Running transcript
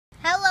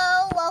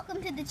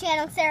to the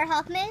channel, Sarah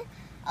Huffman.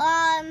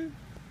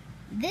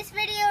 This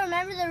video,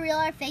 remember the Real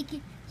or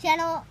Fake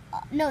channel?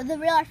 No, the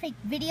Real or Fake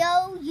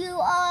video you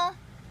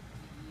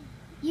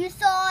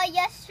saw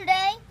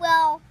yesterday.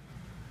 Well,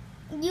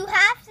 you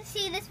have to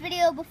see this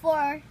video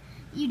before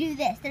you do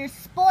this. There's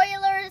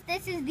spoilers.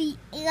 This is the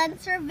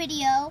answer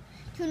video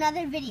to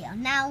another video.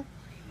 Now,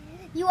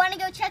 you want to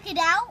go check it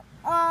out?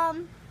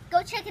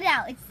 Go check it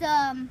out. It's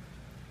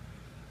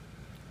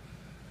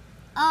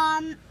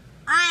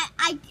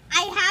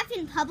I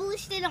haven't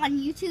published it on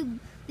YouTube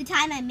the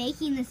time I'm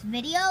making this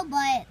video,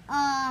 but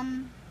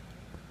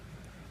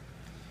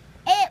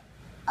it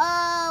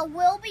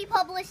will be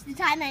published the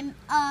time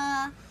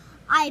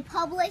I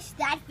publish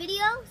that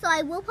video. So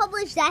I will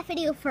publish that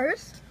video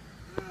first.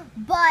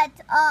 But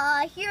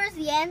here's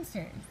the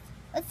answers.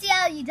 Let's see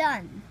how you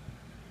done.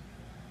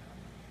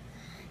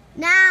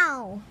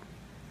 Now,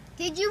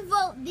 did you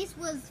vote this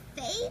was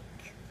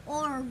fake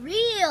or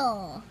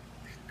real?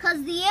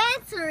 Because the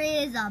answer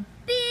is a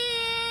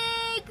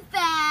big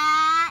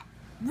fat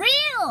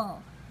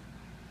real.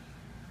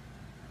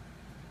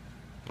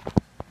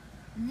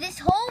 This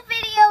whole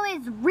video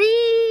is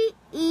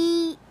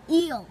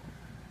real.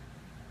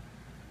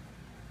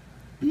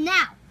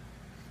 Now,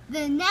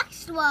 the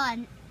next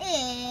one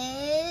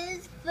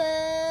is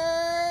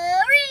for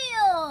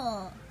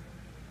real.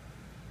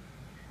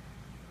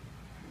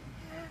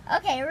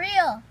 Okay,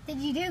 real. Did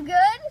you do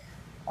good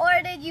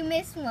or did you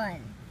miss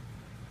one?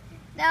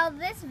 Now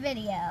this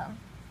video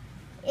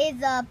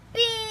is a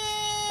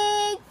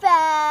big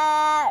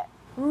fat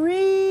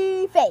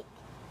fake.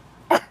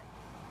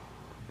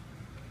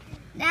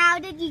 Now,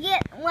 did you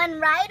get one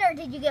right or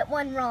did you get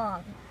one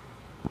wrong?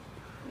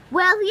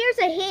 Well, here's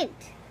a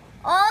hint.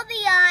 All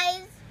the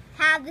eyes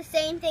have the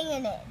same thing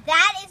in it.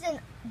 That is a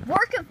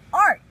work of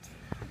art.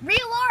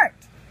 Real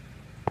art.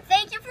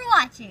 Thank you for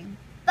watching.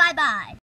 Bye-bye.